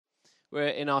We're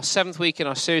in our 7th week in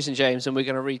our series in James, and we're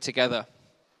going to read together.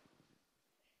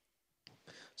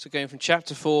 So going from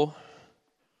chapter 4,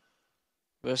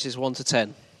 verses 1 to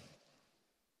 10.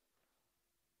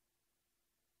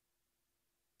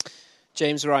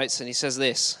 James writes, and he says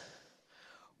this: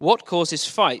 "What causes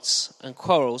fights and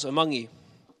quarrels among you?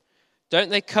 Don't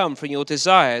they come from your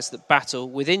desires that battle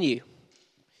within you?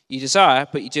 You desire,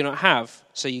 but you do not have,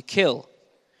 so you kill.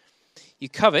 You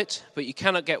covet, but you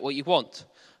cannot get what you want,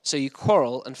 so you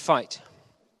quarrel and fight.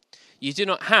 You do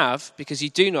not have because you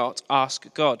do not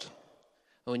ask God.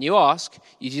 And when you ask,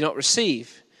 you do not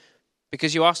receive,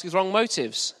 because you ask with wrong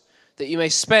motives, that you may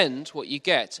spend what you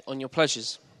get on your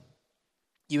pleasures.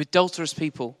 You adulterous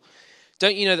people,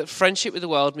 don't you know that friendship with the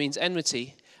world means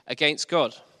enmity against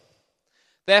God?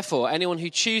 Therefore, anyone who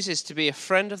chooses to be a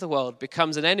friend of the world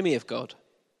becomes an enemy of God.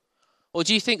 Or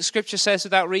do you think Scripture says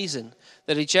without reason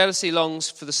that he jealously longs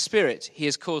for the Spirit he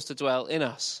has caused to dwell in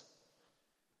us?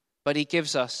 But he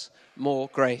gives us more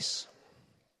grace.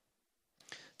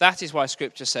 That is why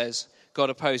Scripture says God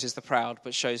opposes the proud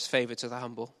but shows favor to the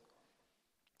humble.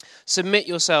 Submit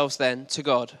yourselves then to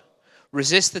God.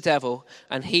 Resist the devil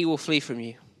and he will flee from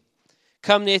you.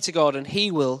 Come near to God and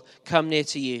he will come near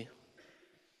to you.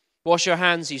 Wash your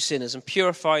hands, you sinners, and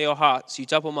purify your hearts, you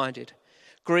double-minded.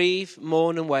 Grieve,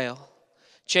 mourn, and wail.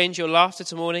 Change your laughter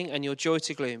to mourning and your joy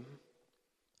to gloom.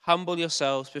 Humble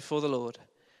yourselves before the Lord,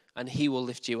 and he will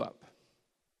lift you up."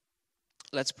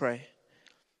 Let's pray.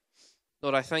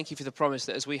 Lord, I thank you for the promise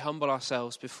that as we humble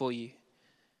ourselves before you,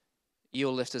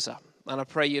 you'll lift us up. And I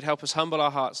pray you'd help us humble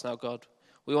our hearts now, God.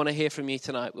 We want to hear from you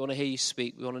tonight. We want to hear you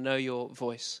speak. We want to know your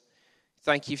voice.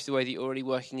 Thank you for the way that you're already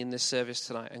working in this service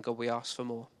tonight. And God, we ask for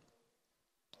more.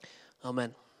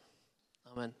 Amen.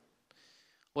 Amen.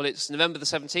 Well, it's November the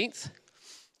 17th,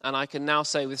 and I can now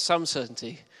say with some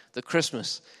certainty that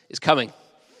Christmas is coming.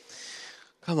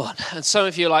 Come on. And some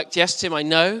of you are like, "Yes, Tim, I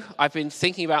know. I've been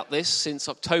thinking about this since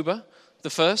October the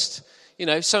 1st. You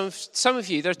know, some of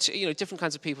you, there are different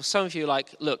kinds of people. Some of you are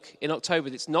like, "Look, in October,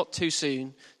 it's not too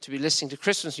soon to be listening to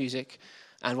Christmas music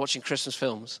and watching Christmas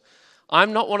films."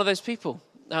 I'm not one of those people.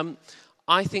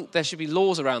 I think there should be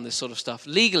laws around this sort of stuff.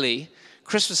 Legally,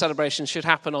 Christmas celebrations should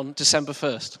happen on December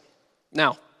 1st.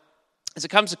 Now, as it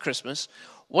comes to Christmas,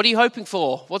 what are you hoping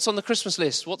for? What's on the Christmas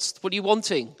list? What are you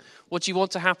wanting? What do you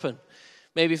want to happen?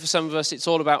 Maybe for some of us, it's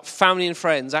all about family and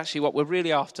friends. Actually, what we're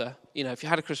really after, if you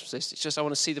had a Christmas list, it's just I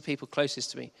want to see the people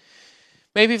closest to me.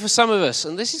 Maybe for some of us,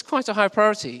 and this is quite a high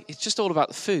priority, it's just all about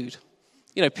the food.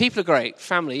 People are great.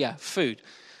 Family, yeah, food.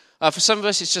 For some of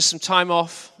us, it's just some time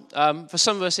off. For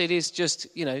some of us, it is just,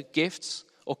 gifts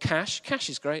or cash. Cash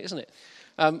is great, isn't it?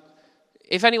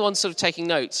 If anyone's sort of taking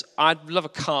notes, I'd love a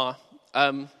car.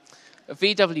 A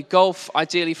VW Golf,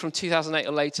 ideally from 2008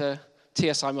 or later,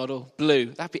 TSI model, blue.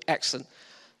 That'd be excellent.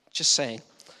 Just saying.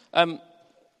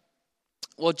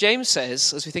 Well, James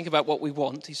says, as we think about what we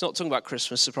want, he's not talking about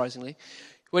Christmas, surprisingly.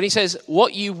 When he says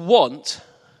what you want,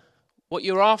 what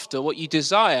you're after, what you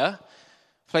desire,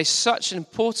 plays such an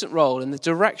important role in the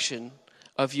direction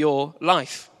of your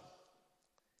life.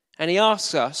 And he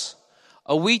asks us,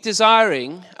 are we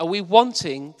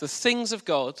wanting the things of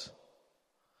God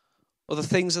or the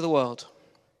things of the world?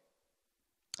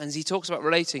 And as he talks about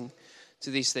relating to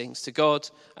these things, to God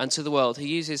and to the world, he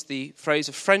uses the phrase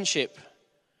of friendship.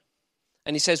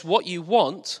 And he says, what you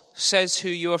want says who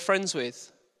you are friends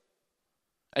with.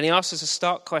 And he asks us a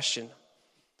stark question.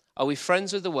 Are we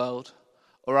friends with the world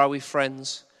or are we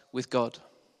friends with God?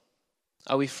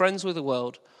 Are we friends with the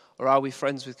world or are we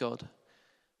friends with God?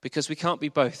 Because we can't be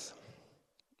both.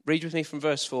 Read with me from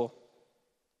verse 4.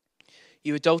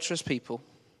 "You adulterous people,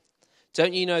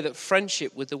 don't you know that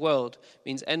friendship with the world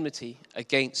means enmity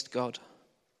against God?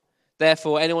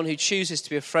 Therefore, anyone who chooses to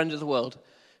be a friend of the world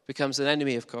becomes an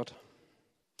enemy of God."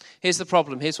 Here's the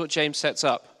problem. Here's what James sets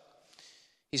up.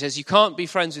 He says you can't be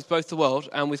friends with both the world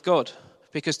and with God,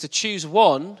 because to choose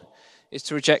one is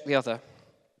to reject the other.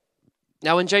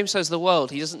 Now, when James says the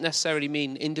world, he doesn't necessarily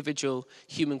mean individual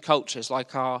human cultures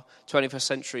like our 21st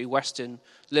century Western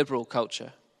liberal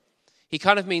culture. He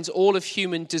kind of means all of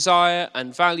human desire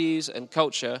and values and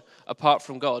culture apart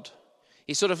from God.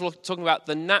 He's sort of talking about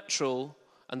the natural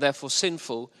and therefore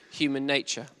sinful human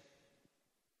nature.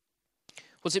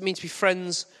 What does it mean to be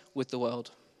friends with the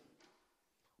world?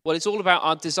 Well, it's all about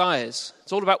our desires.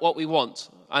 It's all about what we want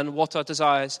and what our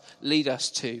desires lead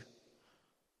us to.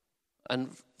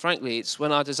 And frankly, it's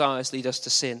when our desires lead us to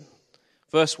sin.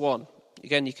 Verse 1,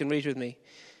 again, you can read with me.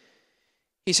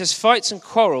 He says, "Fights and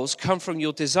quarrels come from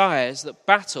your desires that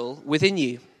battle within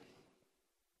you."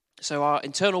 So our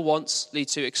internal wants lead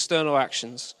to external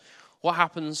actions. What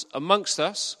happens amongst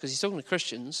us, because he's talking to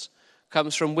Christians,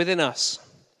 comes from within us.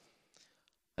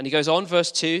 And he goes on,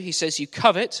 verse 2, he says, you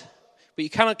covet, but you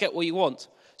cannot get what you want,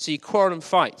 so you quarrel and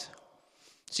fight.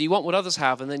 So you want what others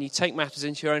have, and then you take matters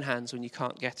into your own hands when you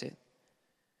can't get it.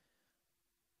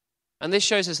 And this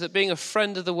shows us that being a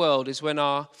friend of the world is when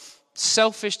our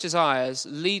selfish desires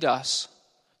lead us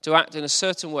to act in a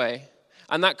certain way.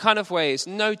 And that kind of way is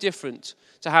no different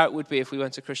to how it would be if we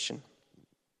weren't a Christian.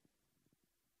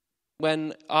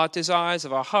 When our desires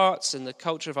of our hearts and the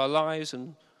culture of our lives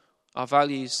and our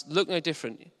values look no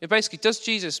different. It basically, did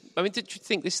you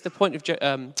think this is the point of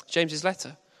James's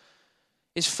letter?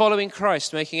 Is following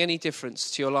Christ making any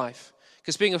difference to your life?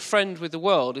 Because being a friend with the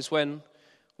world is when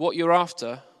what you're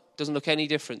after doesn't look any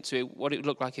different to what it would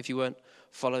look like if you weren't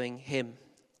following him.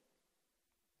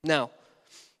 Now,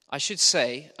 I should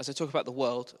say, as I talk about the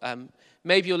world,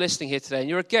 maybe you're listening here today and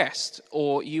you're a guest,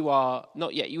 or you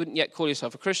wouldn't yet call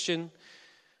yourself a Christian,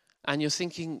 and you're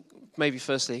thinking, maybe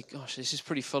firstly, gosh, this is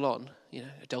pretty full on,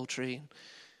 adultery.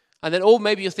 And then, or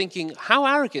maybe you're thinking, how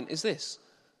arrogant is this?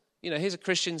 Here's a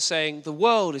Christian saying, the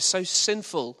world is so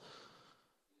sinful.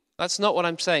 That's not what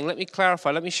I'm saying. Let me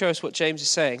clarify. Let me show us what James is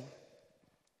saying.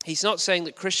 He's not saying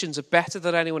that Christians are better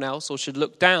than anyone else or should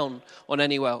look down on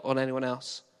anyone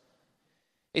else.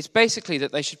 It's basically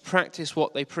that they should practice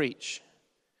what they preach.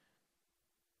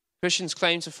 Christians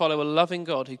claim to follow a loving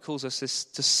God who calls us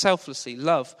to selflessly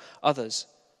love others.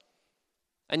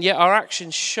 And yet our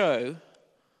actions show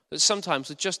that sometimes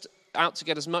we're just out to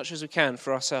get as much as we can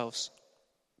for ourselves.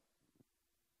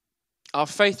 Our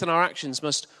faith and our actions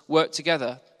must work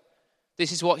together.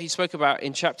 This is what he spoke about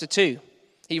in chapter 2.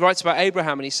 He writes about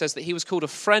Abraham and he says that he was called a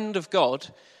friend of God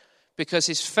because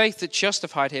his faith that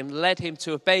justified him led him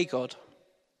to obey God.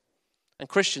 And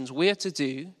Christians, we're to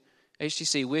do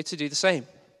the same.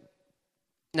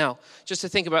 Now, just to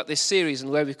think about this series and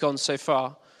where we've gone so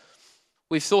far,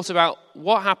 we've thought about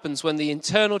what happens when the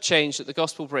internal change that the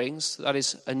gospel brings, that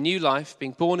is a new life,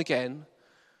 being born again,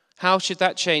 how should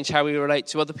that change how we relate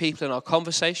to other people in our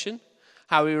conversation,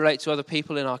 how we relate to other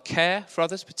people in our care for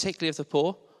others, particularly of the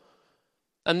poor.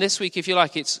 And this week, if you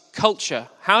like, it's culture.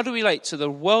 How do we relate to the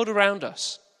world around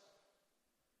us?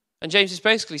 And James is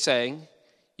basically saying,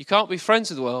 you can't be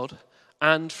friends with the world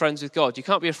and friends with God. You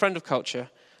can't be a friend of culture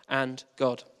and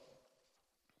God.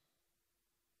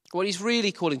 What he's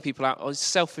really calling people out is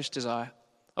selfish desire.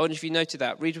 I wonder if you noted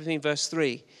that. Read with me in verse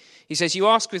 3. He says, you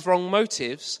ask with wrong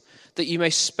motives that you may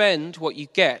spend what you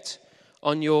get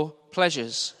on your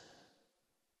pleasures.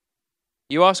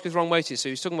 You ask with wrong motives. So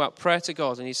he's talking about prayer to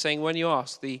God, and he's saying when you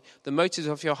ask, the motives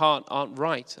of your heart aren't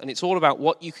right. And it's all about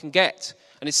what you can get.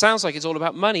 And it sounds like it's all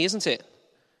about money, isn't it?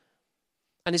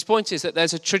 And his point is that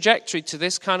there's a trajectory to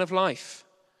this kind of life,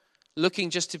 looking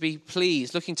just to be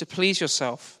pleased, looking to please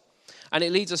yourself. And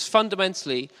it leads us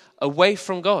fundamentally away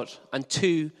from God and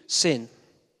to sin.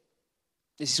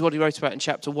 This is what he wrote about in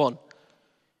chapter 1.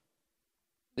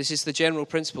 This is the general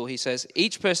principle. He says,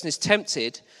 each person is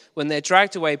tempted when they're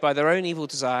dragged away by their own evil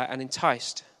desire and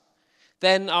enticed.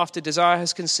 Then, after desire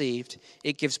has conceived,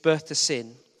 it gives birth to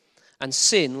sin. And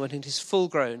sin, when it is full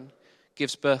grown,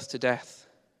 gives birth to death.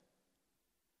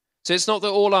 So it's not that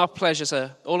all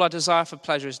our desire for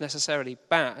pleasure is necessarily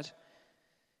bad.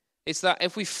 It's that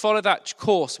if we follow that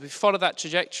course, if we follow that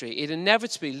trajectory, it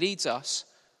inevitably leads us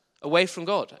away from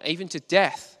God, even to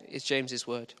death, is James's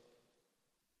word.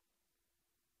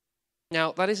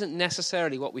 Now, that isn't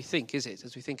necessarily what we think, is it?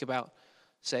 As we think about,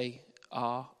 say,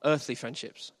 our earthly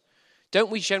friendships.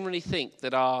 Don't we generally think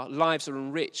that our lives are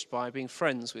enriched by being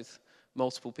friends with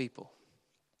multiple people?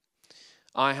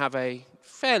 I have a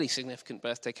fairly significant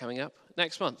birthday coming up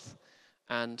next month.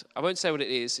 And I won't say what it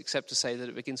is, except to say that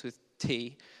it begins with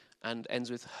T and ends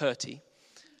with Herty.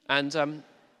 And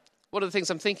one of the things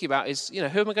I'm thinking about is, who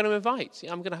am I going to invite?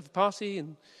 I'm going to have a party,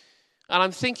 and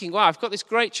I'm thinking, wow, I've got this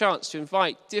great chance to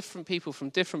invite different people from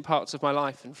different parts of my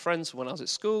life and friends from when I was at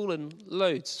school and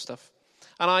loads of stuff.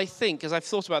 And I think, as I've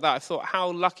thought about that, I've thought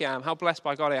how lucky I am, how blessed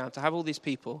by God I am to have all these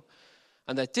people.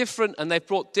 And they're different, and they've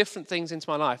brought different things into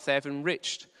my life. They have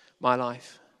enriched my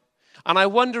life. And I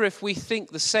wonder if we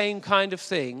think the same kind of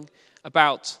thing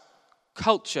about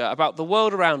culture, about the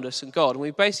world around us and God. And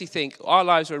we basically think our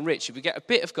lives are enriched if we get a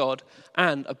bit of God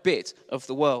and a bit of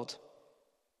the world.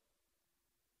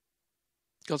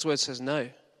 God's word says no.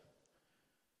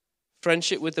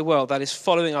 Friendship with the world, that is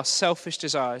following our selfish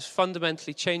desires,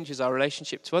 fundamentally changes our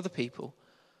relationship to other people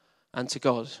and to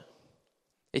God.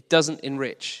 It doesn't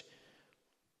enrich.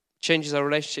 It changes our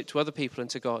relationship to other people and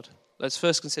to God. Let's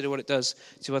first consider what it does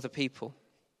to other people.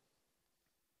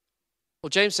 Well,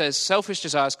 James says selfish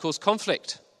desires cause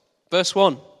conflict. Verse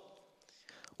 1.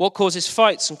 What causes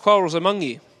fights and quarrels among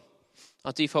you?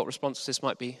 Our default response to this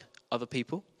might be other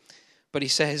people. But he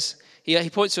says, he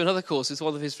points to another cause with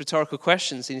one of his rhetorical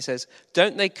questions, and he says,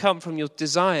 don't they come from your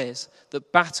desires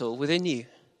that battle within you?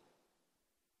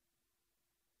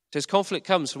 So his conflict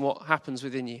comes from what happens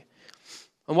within you.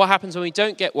 And what happens when we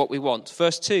don't get what we want?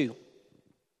 Verse 2,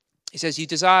 he says, you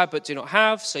desire but do not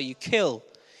have, so you kill.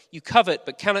 You covet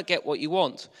but cannot get what you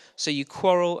want, so you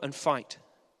quarrel and fight.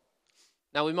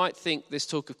 Now we might think this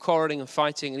talk of quarreling and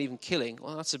fighting and even killing,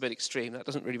 well, that's a bit extreme. That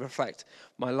doesn't really reflect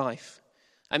my life.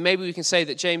 And maybe we can say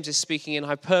that James is speaking in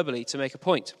hyperbole to make a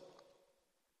point.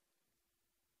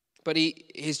 But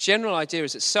his general idea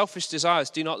is that selfish desires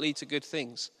do not lead to good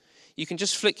things. You can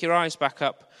just flick your eyes back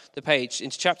up the page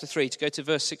into chapter 3 to go to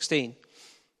verse 16.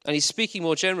 And he's speaking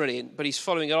more generally, but he's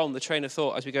following along the train of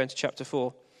thought as we go into chapter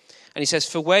 4. And he says,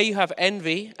 for where you have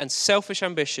envy and selfish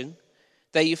ambition,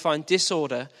 there you find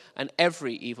disorder and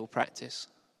every evil practice.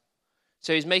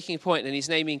 So he's making a point, and he's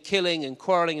naming killing and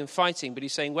quarreling and fighting, but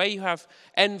he's saying where you have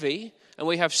envy and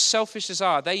where you have selfish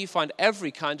desire, there you find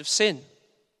every kind of sin.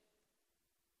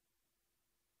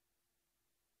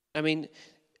 I mean,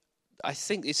 I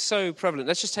think it's so prevalent.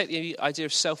 Let's just take the idea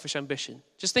of selfish ambition.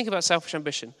 Just think about selfish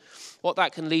ambition, what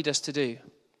that can lead us to do.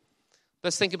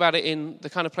 Let's think about it in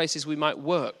the kind of places we might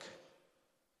work.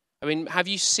 I mean, have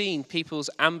you seen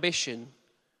people's ambition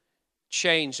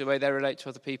change the way they relate to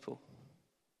other people?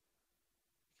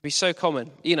 It can be so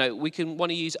common. You know, we can want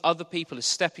to use other people as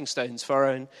stepping stones for our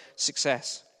own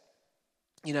success.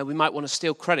 You know, we might want to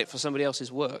steal credit for somebody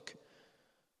else's work.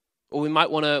 Or we might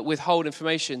want to withhold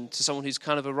information to someone who's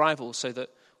kind of a rival so that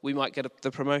we might get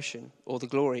the promotion or the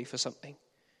glory for something.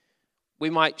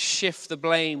 We might shift the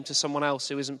blame to someone else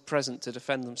who isn't present to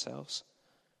defend themselves.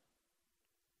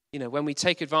 You know, when we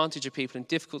take advantage of people in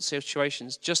difficult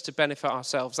situations just to benefit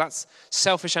ourselves, that's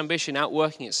selfish ambition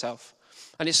outworking itself.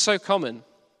 And it's so common.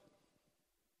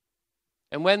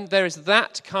 And when there is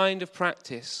that kind of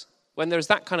practice, when there's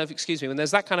that kind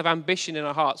of ambition in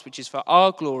our hearts, which is for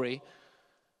our glory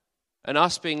and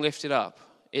us being lifted up,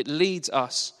 it leads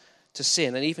us to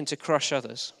sin and even to crush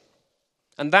others.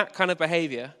 And that kind of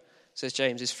behavior, says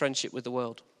James, is friendship with the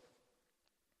world.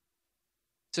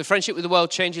 So friendship with the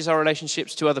world changes our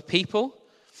relationships to other people,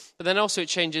 but then also it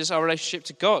changes our relationship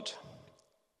to God.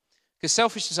 Because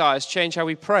selfish desires change how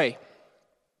we pray.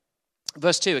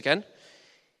 Verse 2 again.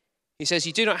 He says,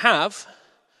 you do not have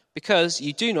because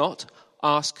you do not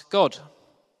ask God.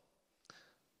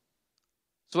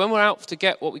 So when we're out to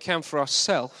get what we can for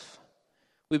ourselves,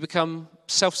 we become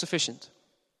self-sufficient.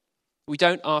 We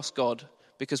don't ask God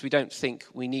because we don't think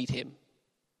we need him.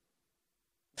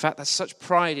 In fact, there's such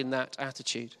pride in that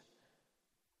attitude.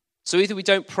 So either we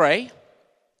don't pray,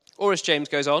 or as James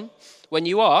goes on, when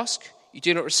you ask, you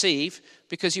do not receive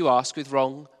because you ask with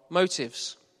wrong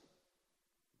motives.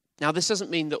 Now, this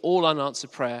doesn't mean that all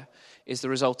unanswered prayer is the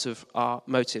result of our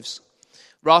motives.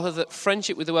 Rather, that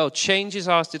friendship with the world changes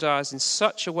our desires in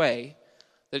such a way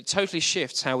that it totally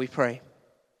shifts how we pray.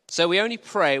 So we only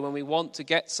pray when we want to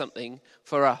get something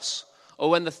for us, or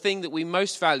when the thing that we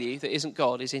most value that isn't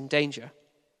God is in danger.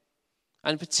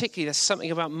 And particularly, there's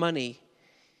something about money.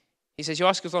 He says, you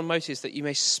ask with wrong motives that you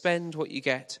may spend what you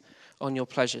get on your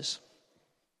pleasures.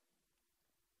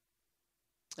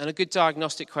 And a good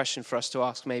diagnostic question for us to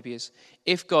ask maybe is,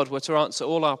 if God were to answer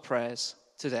all our prayers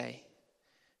today,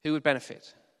 who would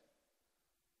benefit?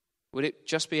 Would it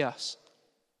just be us?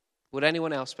 Would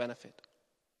anyone else benefit?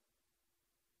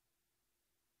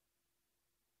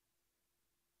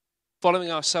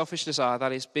 Following our selfish desire,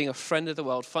 that is, being a friend of the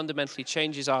world, fundamentally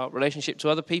changes our relationship to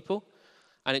other people,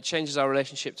 and it changes our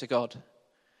relationship to God.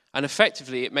 And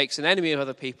effectively, it makes an enemy of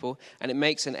other people, and it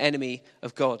makes an enemy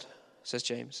of God, says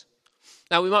James.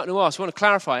 Now, we might want to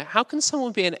clarify, how can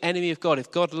someone be an enemy of God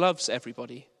if God loves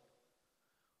everybody?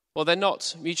 Well, they're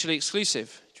not mutually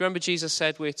exclusive. Do you remember Jesus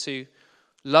said we're to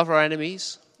love our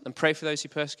enemies and pray for those who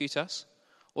persecute us?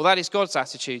 Well, that is God's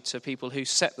attitude to people who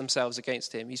set themselves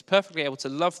against him. He's perfectly able to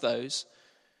love those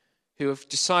who have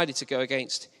decided to go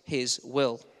against his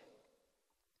will.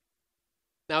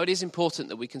 Now, it is important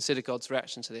that we consider God's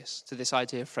reaction to this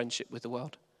idea of friendship with the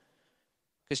world.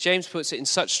 Because James puts it in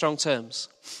such strong terms.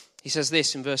 He says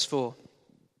this in verse 4.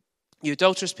 You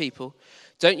adulterous people,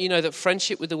 don't you know that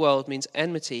friendship with the world means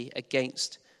enmity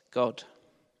against God?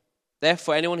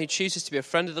 Therefore, anyone who chooses to be a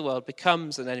friend of the world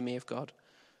becomes an enemy of God.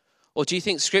 Or do you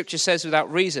think Scripture says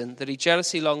without reason that he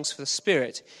jealously longs for the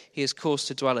Spirit he has caused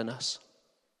to dwell in us?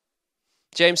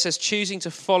 James says choosing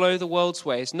to follow the world's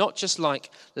ways, not just like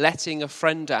letting a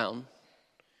friend down,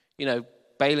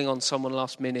 bailing on someone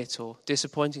last minute or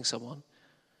disappointing someone.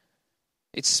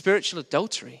 It's spiritual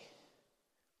adultery.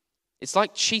 It's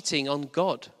like cheating on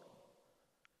God.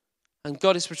 And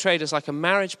God is portrayed as like a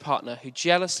marriage partner who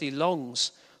jealously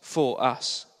longs for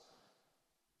us.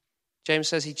 James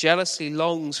says he jealously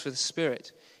longs for the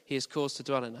Spirit he has caused to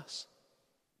dwell in us.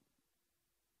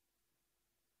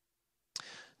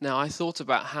 Now, I thought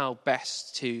about how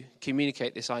best to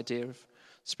communicate this idea of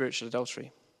spiritual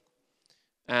adultery.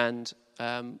 And,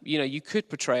 you could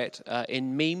portray it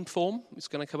in meme form. It's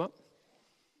going to come up.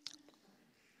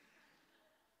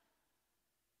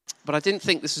 But I didn't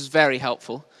think this was very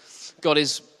helpful. God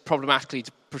is problematically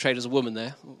portrayed as a woman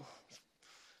there.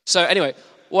 So anyway,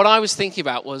 what I was thinking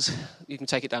about was, you can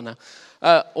take it down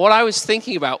now. What I was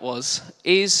thinking about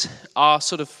is our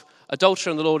sort of adultery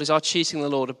on the Lord, is our cheating on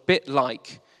the Lord a bit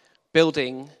like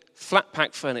building flat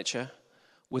pack furniture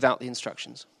without the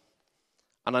instructions?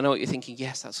 And I know what you're thinking,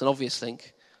 yes, that's an obvious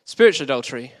link. Spiritual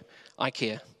adultery,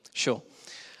 IKEA, sure.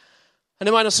 And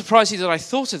it might not surprise you that I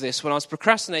thought of this when I was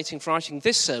procrastinating from writing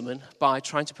this sermon by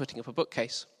trying to putting up a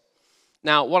bookcase.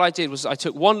 Now, what I did was I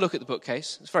took one look at the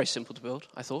bookcase. It's very simple to build,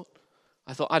 I thought,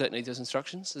 I don't need those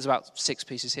instructions. There's about 6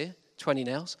 pieces here, 20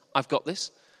 nails. I've got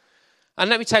this. And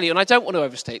let me tell you, and I don't want to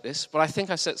overstate this, but I think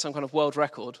I set some kind of world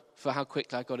record for how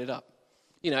quickly I got it up.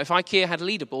 If IKEA had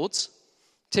leaderboards,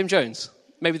 Tim Jones,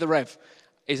 maybe the Rev,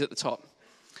 is at the top.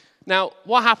 Now,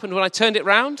 what happened when I turned it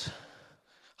round?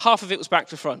 Half of it was back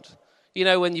to front.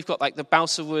 When you've got like the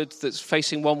balsa wood that's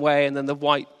facing one way and then the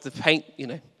paint,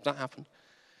 that happened.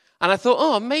 And I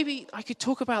thought, maybe I could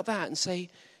talk about that and say,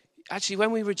 actually,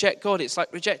 when we reject God, it's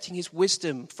like rejecting his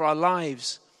wisdom for our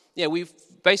lives. We're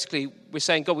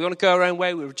saying, God, we want to go our own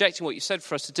way. We're rejecting what you said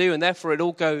for us to do, and therefore it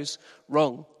all goes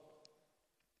wrong.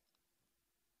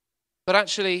 But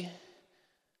actually,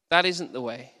 that isn't the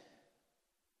way.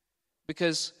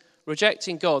 Because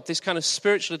rejecting God, this kind of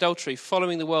spiritual adultery,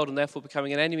 following the world and therefore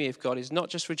becoming an enemy of God, is not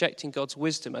just rejecting God's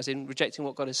wisdom, as in rejecting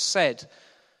what God has said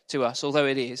to us, although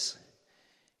it is.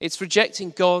 It's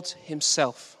rejecting God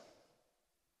himself.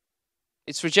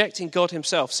 It's rejecting God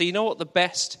himself. So you know what the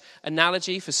best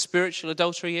analogy for spiritual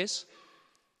adultery is?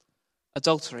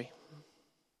 Adultery.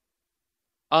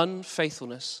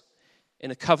 Unfaithfulness in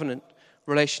a covenant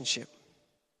relationship.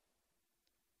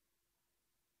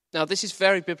 Now, this is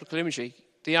very biblical imagery.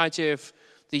 The idea of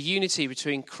the unity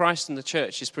between Christ and the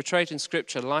church is portrayed in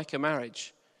Scripture like a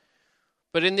marriage.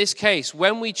 But in this case,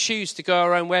 when we choose to go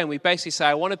our own way and we basically say,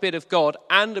 I want a bit of God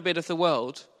and a bit of the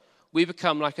world, we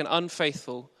become like an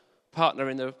unfaithful partner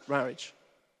in the marriage.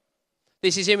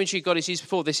 This is imagery God has used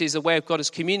before. This is a way God has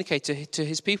communicated to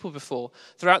his people before.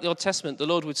 Throughout the Old Testament, the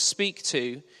Lord would speak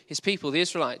to his people, the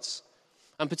Israelites.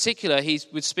 In particular, he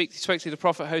spoke to the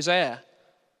prophet Hosea.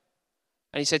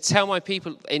 And he said, tell my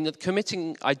people, in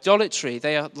committing idolatry,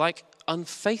 they are like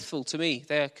unfaithful to me.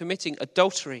 They are committing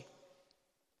adultery.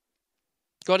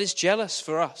 God is jealous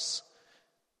for us.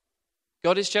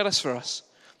 God is jealous for us.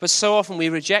 But so often we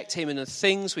reject him in the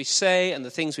things we say and the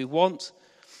things we want,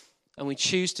 and we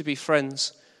choose to be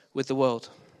friends with the world.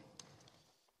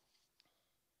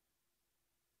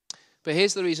 But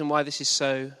here's the reason why this is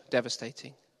so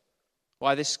devastating,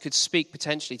 why this could speak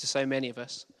potentially to so many of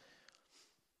us.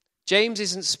 James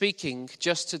isn't speaking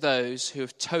just to those who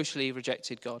have totally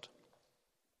rejected God.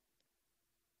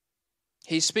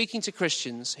 He's speaking to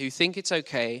Christians who think it's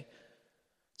okay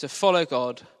to follow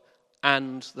God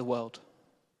and the world.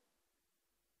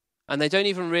 And they don't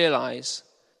even realize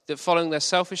that following their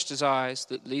selfish desires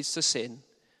that leads to sin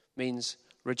means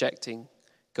rejecting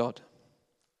God.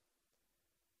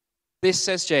 This,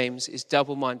 says James, is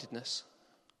double-mindedness.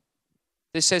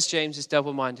 This, says James, is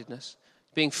double-mindedness.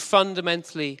 Being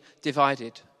fundamentally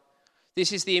divided.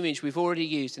 This is the image we've already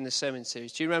used in the sermon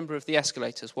series. Do you remember of the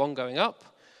escalators? One going up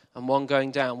and one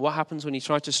going down. What happens when you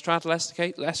try to straddle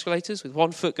escalators with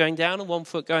one foot going down and one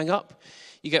foot going up?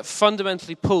 You get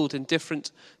fundamentally pulled in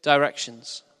different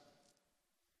directions.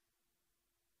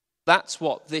 That's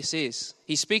what this is.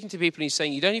 He's speaking to people and he's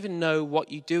saying, you don't even know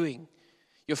what you're doing.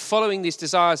 You're following these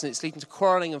desires and it's leading to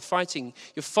quarreling and fighting.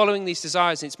 You're following these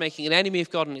desires and it's making an enemy of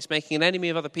God and it's making an enemy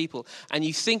of other people. And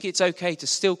you think it's okay to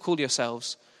still call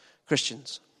yourselves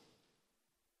Christians.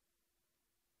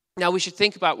 Now we should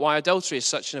think about why adultery is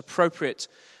such an appropriate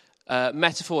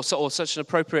metaphor or such an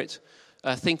appropriate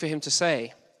thing for him to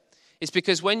say. It's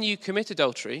because when you commit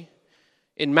adultery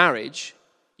in marriage,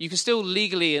 you can still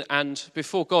legally and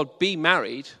before God be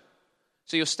married.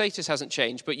 So your status hasn't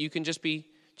changed, but you can just be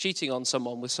cheating on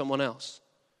someone with someone else.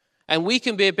 And we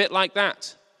can be a bit like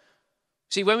that.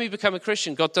 See, when we become a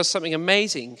Christian, God does something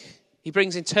amazing. He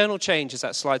brings internal change, as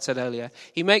that slide said earlier.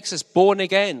 He makes us born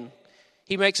again.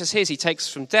 He makes us his. He takes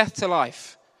us from death to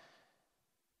life.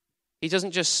 He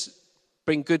doesn't just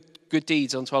bring good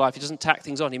deeds onto our life. He doesn't tack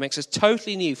things on. He makes us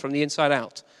totally new from the inside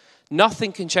out.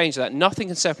 Nothing can change that. Nothing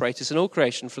can separate us in all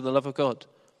creation from the love of God.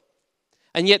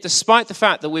 And yet, despite the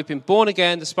fact that we've been born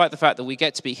again, despite the fact that we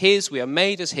get to be his, we are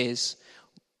made as his,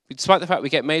 despite the fact we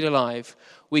get made alive,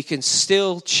 we can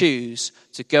still choose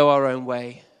to go our own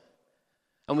way.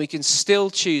 And we can still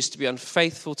choose to be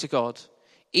unfaithful to God,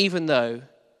 even though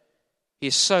he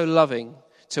is so loving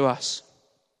to us.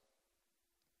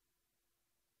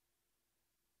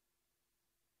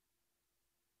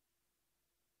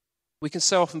 We can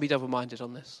so often be double-minded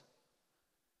on this.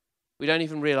 We don't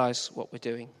even realize what we're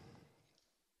doing.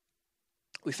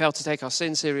 We fail to take our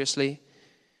sin seriously.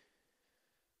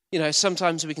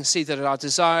 Sometimes we can see that our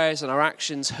desires and our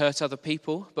actions hurt other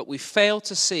people, but we fail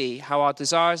to see how our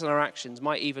desires and our actions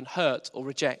might even hurt or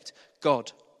reject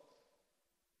God.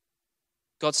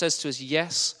 God says to us,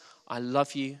 yes, I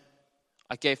love you.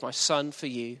 I gave my son for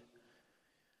you.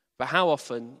 But how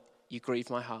often you grieve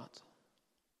my heart.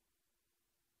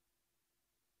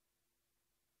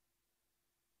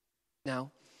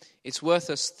 Now, it's worth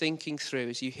us thinking through,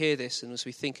 as you hear this and as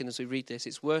we think and as we read this,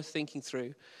 it's worth thinking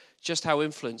through just how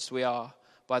influenced we are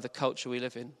by the culture we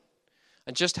live in.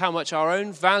 And just how much our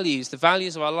own values, the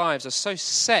values of our lives, are so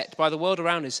set by the world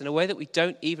around us in a way that we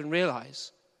don't even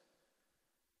realize.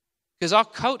 Because our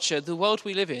culture, the world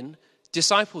we live in,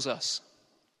 disciples us,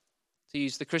 to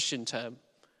use the Christian term.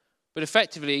 But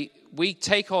effectively, we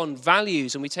take on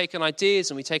values and we take on ideas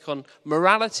and we take on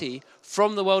morality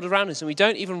from the world around us and we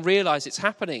don't even realize it's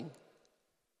happening.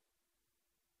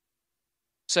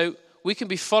 So we can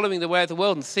be following the way of the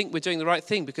world and think we're doing the right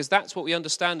thing because that's what we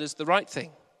understand as the right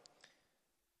thing.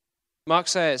 Mark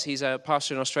Sayers, he's a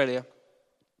pastor in Australia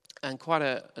and quite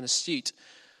an astute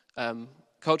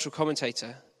cultural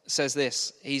commentator, says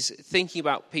this. He's thinking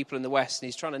about people in the West and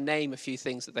he's trying to name a few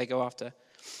things that they go after.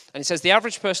 And he says, the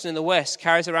average person in the West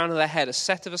carries around in their head a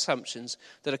set of assumptions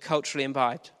that are culturally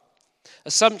imbibed.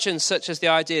 Assumptions such as the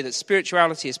idea that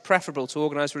spirituality is preferable to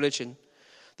organized religion,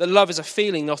 that love is a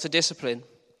feeling, not a discipline,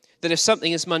 that if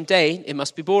something is mundane, it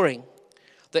must be boring,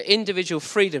 that individual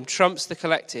freedom trumps the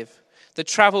collective, that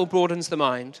travel broadens the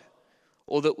mind,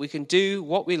 or that we can do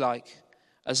what we like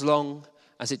as long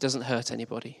as it doesn't hurt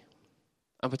anybody.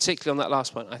 And particularly on that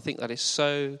last point, I think that is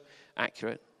so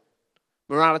accurate.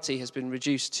 Morality has been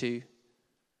reduced to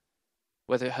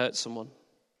whether it hurts someone,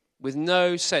 with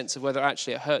no sense of whether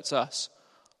actually it hurts us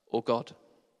or God.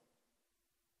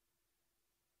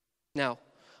 Now,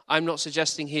 I'm not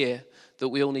suggesting here that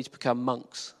we all need to become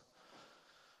monks.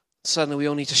 Suddenly we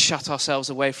all need to shut ourselves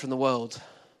away from the world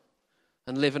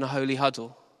and live in a holy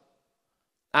huddle.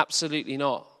 Absolutely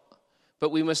not. But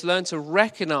we must learn to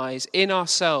recognize in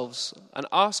ourselves and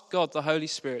ask God, the Holy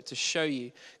Spirit, to show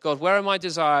you, God, where are my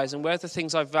desires and where are the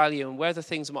things I value and where are the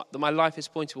things that my life is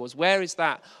pointed towards? Where is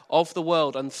that of the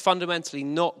world and fundamentally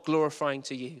not glorifying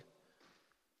to you?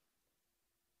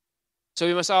 So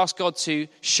we must ask God to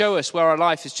show us where our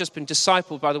life has just been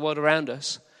discipled by the world around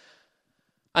us.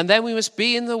 And then we must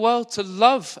be in the world to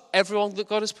love everyone that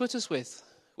God has put us with.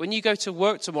 When you go to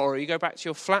work tomorrow, you go back to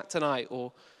your flat tonight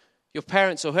or your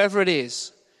parents or whoever it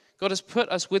is, God has put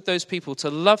us with those people to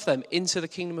love them into the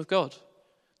kingdom of God,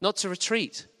 not to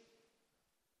retreat.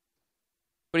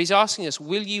 But he's asking us,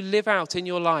 will you live out in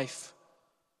your life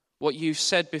what you've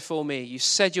said before me? You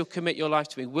said you'll commit your life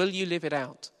to me. Will you live it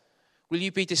out? Will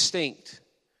you be distinct?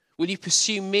 Will you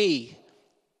pursue me?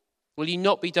 Will you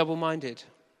not be double-minded?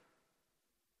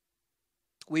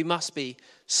 We must be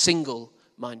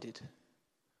single-minded.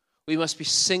 We must be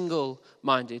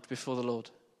single-minded before the Lord.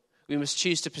 We must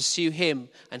choose to pursue him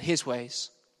and his ways.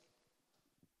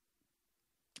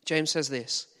 James says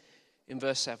this in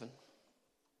verse 7.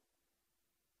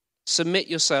 Submit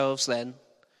yourselves then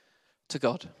to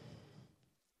God.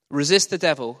 Resist the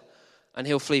devil and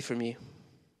he'll flee from you.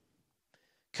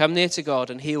 Come near to God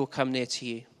and he will come near to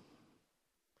you.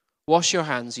 Wash your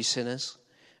hands, you sinners,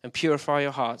 and purify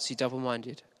your hearts, you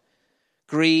double-minded.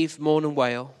 Grieve, mourn and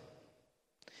wail.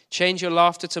 Change your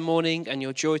laughter to mourning and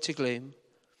your joy to gloom.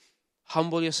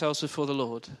 Humble yourselves before the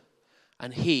Lord,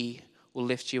 and he will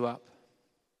lift you up.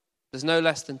 There's no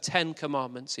less than 10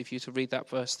 commandments if you were to read that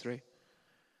verse through.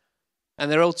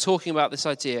 And they're all talking about this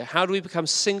idea. How do we become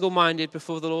single-minded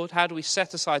before the Lord? How do we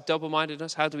set aside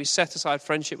double-mindedness? How do we set aside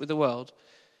friendship with the world?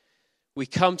 We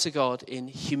come to God in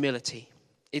humility.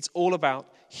 It's all about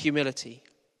humility.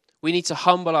 We need to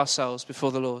humble ourselves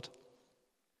before the Lord.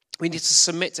 We need to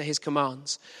submit to his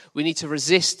commands. We need to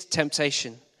resist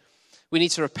temptation. We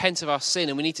need to repent of our sin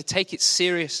and we need to take it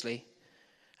seriously.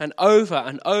 And over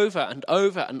and over and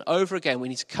over and over again, we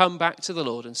need to come back to the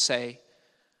Lord and say,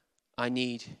 I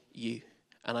need you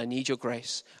and I need your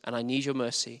grace and I need your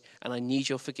mercy and I need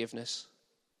your forgiveness.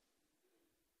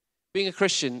 Being a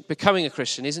Christian, becoming a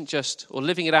Christian isn't just, or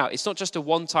living it out, it's not just a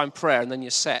one-time prayer and then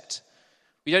you're set.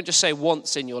 You don't just say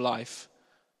once in your life,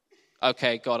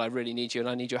 okay, God, I really need you and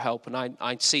I need your help and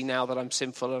I see now that I'm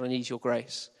sinful and I need your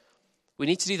grace. We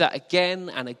need to do that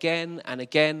again and again and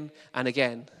again and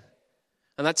again.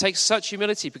 And that takes such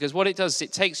humility because what it does is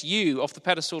it takes you off the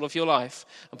pedestal of your life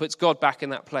and puts God back in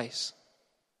that place.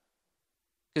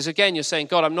 Because again, you're saying,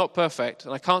 God, I'm not perfect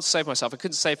and I can't save myself. I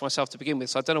couldn't save myself to begin with,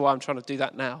 so I don't know why I'm trying to do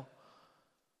that now.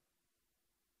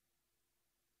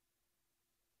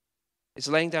 It's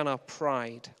laying down our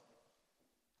pride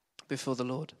before the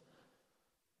Lord.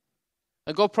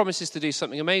 And God promises to do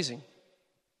something amazing.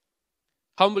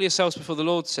 Humble yourselves before the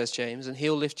Lord, says James, and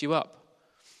he'll lift you up.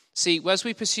 See, as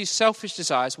we pursue selfish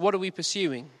desires, what are we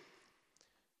pursuing?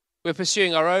 We're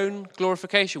pursuing our own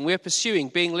glorification. We're pursuing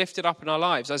being lifted up in our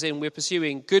lives, as in we're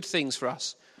pursuing good things for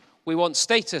us. We want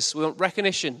status. We want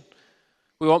recognition.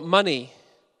 We want money.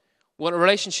 We want a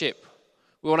relationship.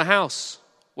 We want a house,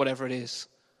 whatever it is.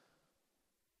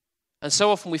 And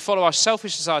so often we follow our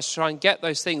selfish desires to try and get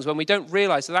those things when we don't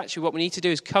realize that actually what we need to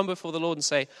do is come before the Lord and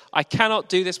say, I cannot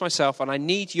do this myself and I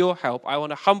need your help. I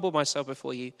want to humble myself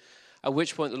before you. At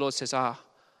which point the Lord says,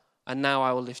 and now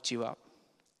I will lift you up.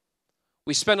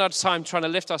 We spend our time trying to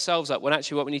lift ourselves up when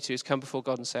actually what we need to do is come before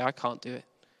God and say, I can't do it.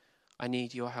 I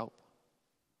need your help.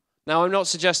 Now, I'm not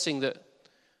suggesting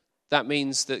that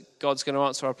means that God's going to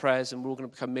answer our prayers and we're all going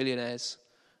to become millionaires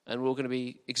and we're all going to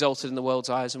be exalted in the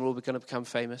world's eyes and we're all going to become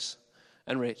famous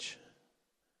and rich.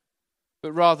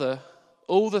 But rather,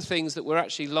 all the things that we're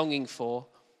actually longing for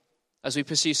as we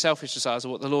pursue selfish desires are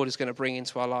what the Lord is going to bring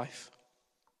into our life.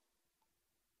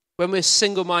 When we're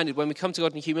single-minded, when we come to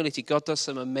God in humility, God does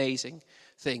some amazing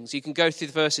things. You can go through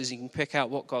the verses and you can pick out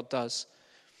what God does.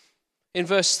 In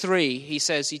verse 3, he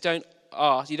says, you don't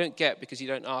get because you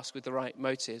don't ask with the right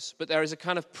motives. But there is a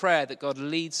kind of prayer that God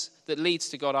leads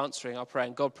to God answering our prayer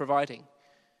and God providing.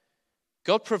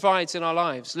 God provides in our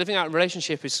lives. Living out in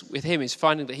relationship with him is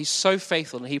finding that he's so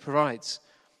faithful and he provides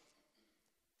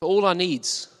for all our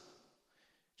needs.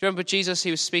 Do you remember Jesus?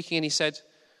 He was speaking and he said,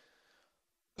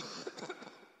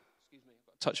 excuse me, I've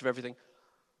got a touch of everything.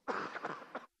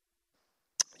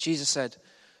 Jesus said,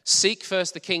 seek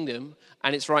first the kingdom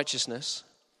and its righteousness,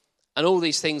 and all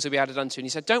these things will be added unto you. And he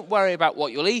said, don't worry about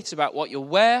what you'll eat, about what you'll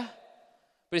wear,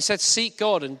 but he said, seek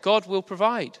God and God will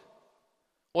provide.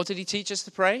 What did he teach us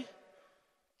to pray?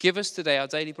 Give us today our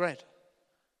daily bread.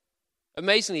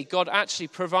 Amazingly, God actually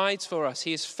provides for us.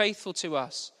 He is faithful to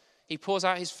us. He pours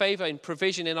out his favor in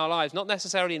provision in our lives, not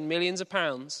necessarily in millions of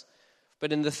pounds,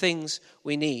 but in the things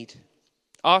we need.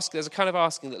 There's a kind of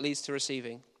asking that leads to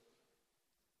receiving.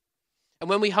 And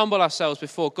when we humble ourselves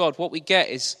before God, what we get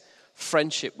is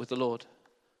friendship with the Lord.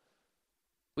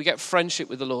 We get friendship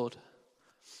with the Lord.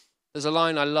 There's a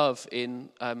line I love in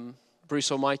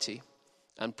Bruce Almighty,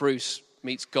 and Bruce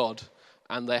meets God.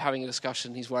 And they're having a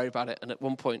discussion. He's worried about it. And at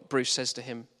one point, Bruce says to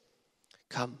him,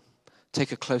 come,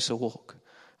 take a closer walk.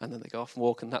 And then they go off and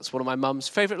walk. And that's one of my mum's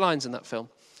favorite lines in that film.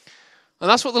 And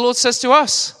that's what the Lord says to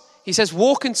us. He says,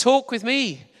 walk and talk with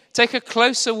me. Take a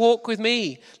closer walk with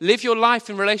me. Live your life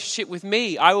in relationship with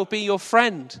me. I will be your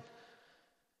friend.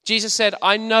 Jesus said,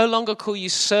 I no longer call you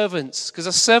servants, because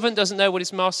a servant doesn't know what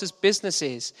his master's business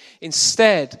is.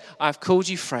 Instead, I've called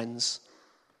you friends.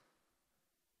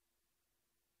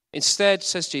 Instead,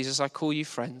 says Jesus, I call you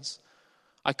friends.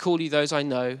 I call you those I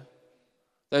know,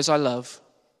 those I love.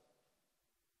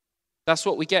 That's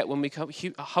what we get when we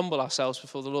humble ourselves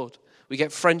before the Lord. We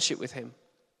get friendship with him.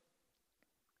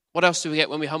 What else do we get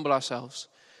when we humble ourselves?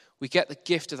 We get the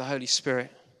gift of the Holy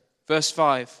Spirit. Verse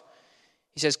 5,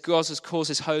 he says, God has caused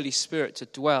his Holy Spirit to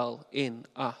dwell in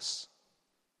us.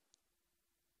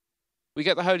 We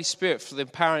get the Holy Spirit for the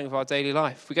empowering of our daily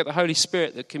life. We get the Holy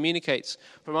Spirit that communicates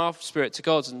from our spirit to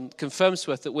God and confirms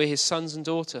to us that we're his sons and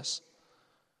daughters.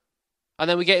 And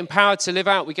then we get empowered to live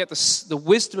out. We get the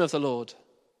wisdom of the Lord.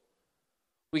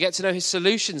 We get to know his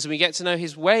solutions and we get to know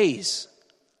his ways.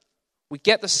 We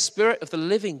get the Spirit of the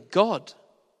living God.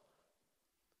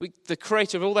 The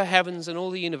creator of all the heavens and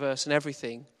all the universe and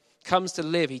everything comes to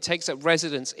live. He takes up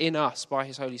residence in us by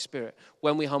his Holy Spirit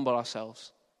when we humble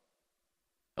ourselves.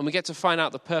 And we get to find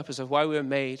out the purpose of why we were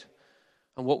made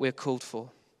and what we're called for.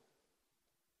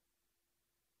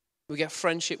 We get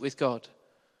friendship with God.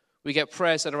 We get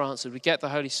prayers that are answered. We get the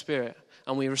Holy Spirit.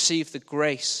 And we receive the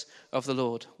grace of the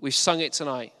Lord. We've sung it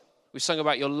tonight. We've sung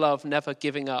about your love never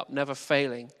giving up, never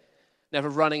failing, never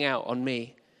running out on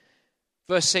me.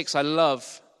 Verse 6, I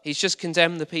love. He's just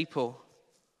condemned the people.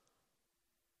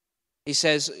 He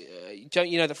says, don't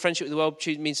you know that friendship with the world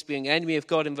means being an enemy of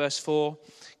God in verse 4?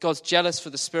 God's jealous for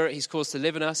the Spirit he's caused to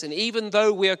live in us. And even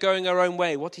though we are going our own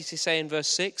way, what does he say in verse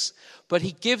 6? But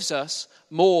he gives us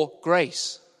more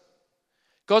grace.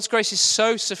 God's grace is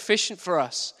so sufficient for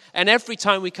us. And every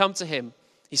time we come to him,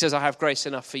 he says, I have grace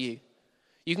enough for you.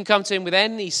 You can come to him with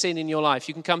any sin in your life.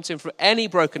 You can come to him for any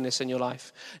brokenness in your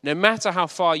life. No matter how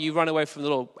far you run away from the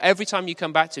Lord, every time you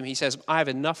come back to him, he says, I have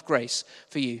enough grace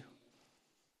for you.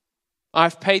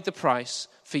 I've paid the price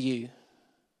for you.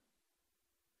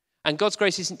 And God's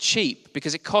grace isn't cheap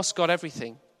because it costs God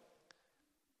everything.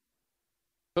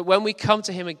 But when we come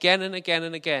to him again and again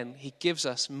and again, he gives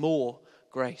us more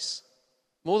grace.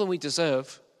 More than we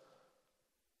deserve.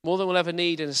 More than we'll ever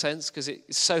need in a sense because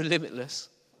it's so limitless.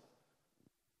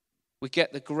 We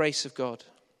get the grace of God.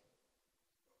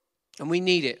 And we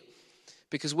need it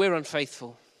because we're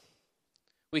unfaithful.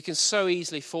 We can so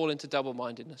easily fall into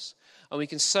double-mindedness. And we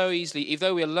can so easily, even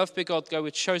though we are loved by God, though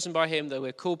we're chosen by him, though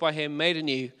we're called by him, made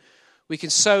anew, we can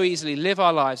so easily live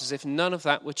our lives as if none of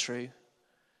that were true.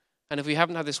 And if we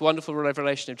haven't had this wonderful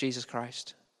revelation of Jesus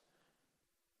Christ,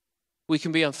 we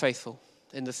can be unfaithful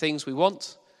in the things we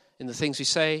want, in the things we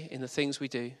say, in the things we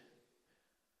do.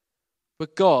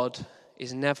 But God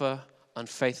is never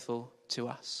unfaithful to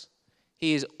us.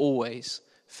 He is always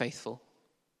faithful.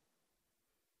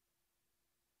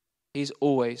 He is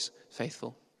always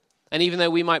faithful. And even though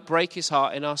we might break his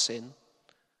heart in our sin,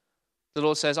 the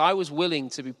Lord says, I was willing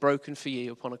to be broken for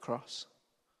you upon a cross.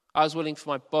 I was willing for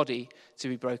my body to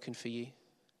be broken for you,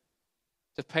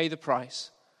 to pay the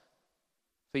price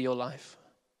for your life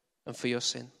and for your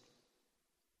sin.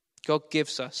 God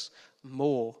gives us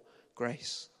more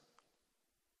grace.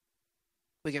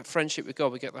 We get friendship with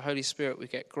God, we get the Holy Spirit, we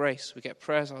get grace, we get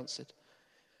prayers answered.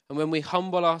 And when we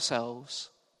humble ourselves,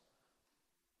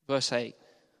 verse 8,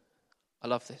 I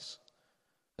love this.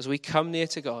 As we come near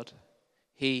to God,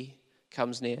 he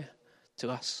comes near to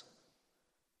us.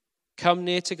 Come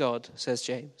near to God, says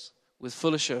James, with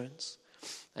full assurance,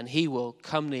 and he will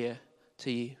come near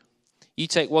to you. You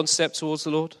take one step towards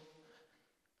the Lord,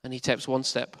 and he takes one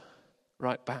step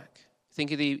right back.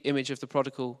 Think of the image of the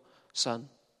prodigal son.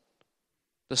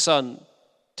 The son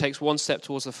takes one step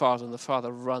towards the Father, and the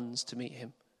Father runs to meet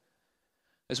him.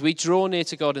 As we draw near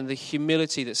to God in the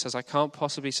humility that says, I can't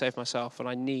possibly save myself, and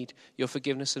I need your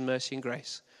forgiveness and mercy and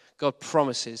grace, God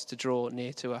promises to draw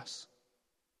near to us.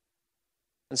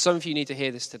 And some of you need to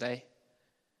hear this today,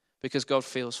 because God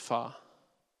feels far.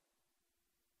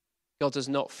 God does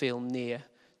not feel near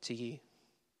to you.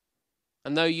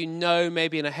 And though you know,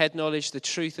 maybe in a head knowledge, the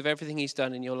truth of everything he's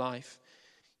done in your life,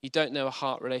 you don't know a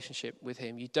heart relationship with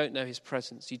him. You don't know his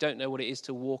presence. You don't know what it is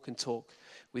to walk and talk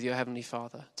with your Heavenly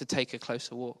Father, to take a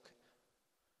closer walk.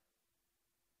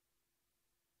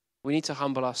 We need to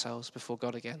humble ourselves before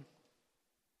God again.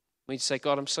 We need to say,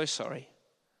 God, I'm so sorry,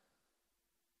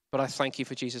 but I thank you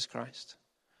for Jesus Christ.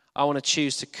 I want to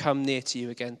choose to come near to you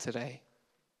again today.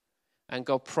 And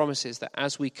God promises that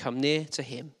as we come near to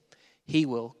him, he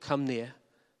will come near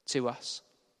to us.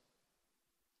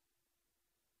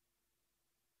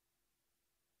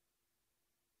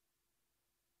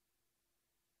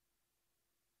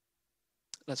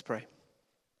 Let's pray.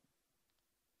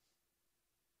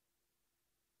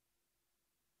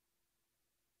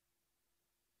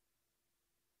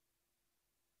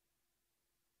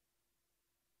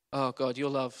 Oh God, your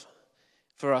love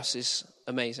for us is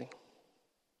amazing.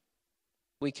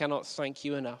 We cannot thank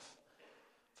you enough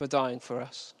for dying for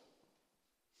us.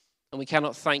 And we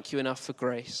cannot thank you enough for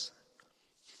grace.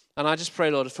 And I just pray,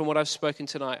 Lord, from what I've spoken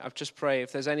tonight, I just pray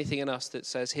if there's anything in us that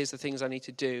says, here's the things I need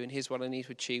to do, and here's what I need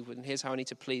to achieve, and here's how I need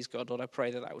to please God, Lord, I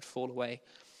pray that that would fall away,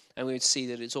 and we would see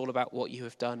that it's all about what you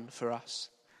have done for us.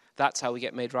 That's how we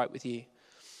get made right with you.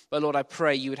 But Lord, I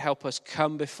pray you would help us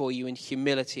come before you in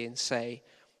humility and say,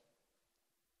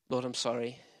 Lord, I'm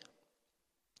sorry.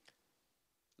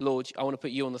 Lord, I want to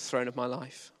put you on the throne of my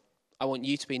life. I want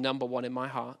you to be number one in my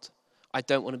heart. I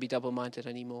don't want to be double-minded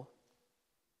anymore.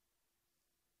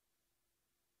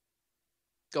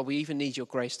 God, we even need your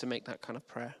grace to make that kind of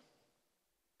prayer.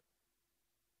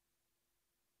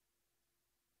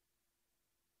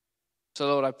 So,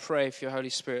 Lord, I pray for your Holy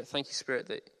Spirit. Thank you, Spirit,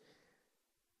 that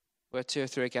where two or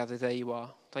three are gathered, there you are.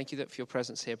 Thank you for your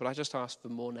presence here, but I just ask for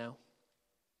more now.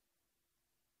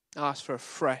 I ask for a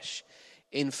fresh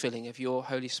infilling of your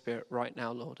Holy Spirit right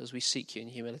now, Lord, as we seek you in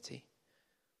humility.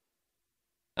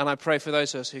 And I pray for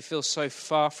those of us who feel so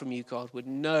far from you, God, would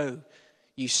know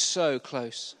you so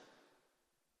close.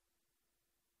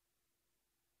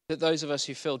 That those of us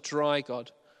who feel dry,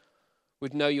 God,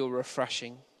 would know you're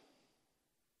refreshing.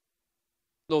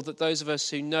 Lord, that those of us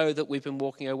who know that we've been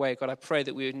walking away, God, I pray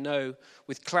that we would know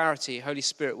with clarity, Holy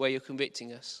Spirit, where you're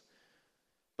convicting us.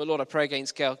 But Lord, I pray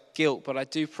against guilt, but I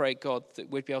do pray, God, that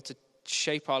we'd be able to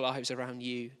shape our lives around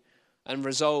you and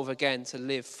resolve again to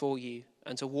live for you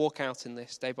and to walk out in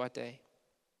this day by day.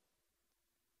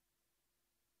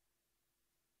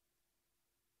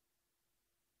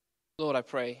 Lord, I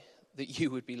pray that you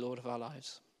would be Lord of our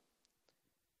lives.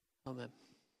 Amen.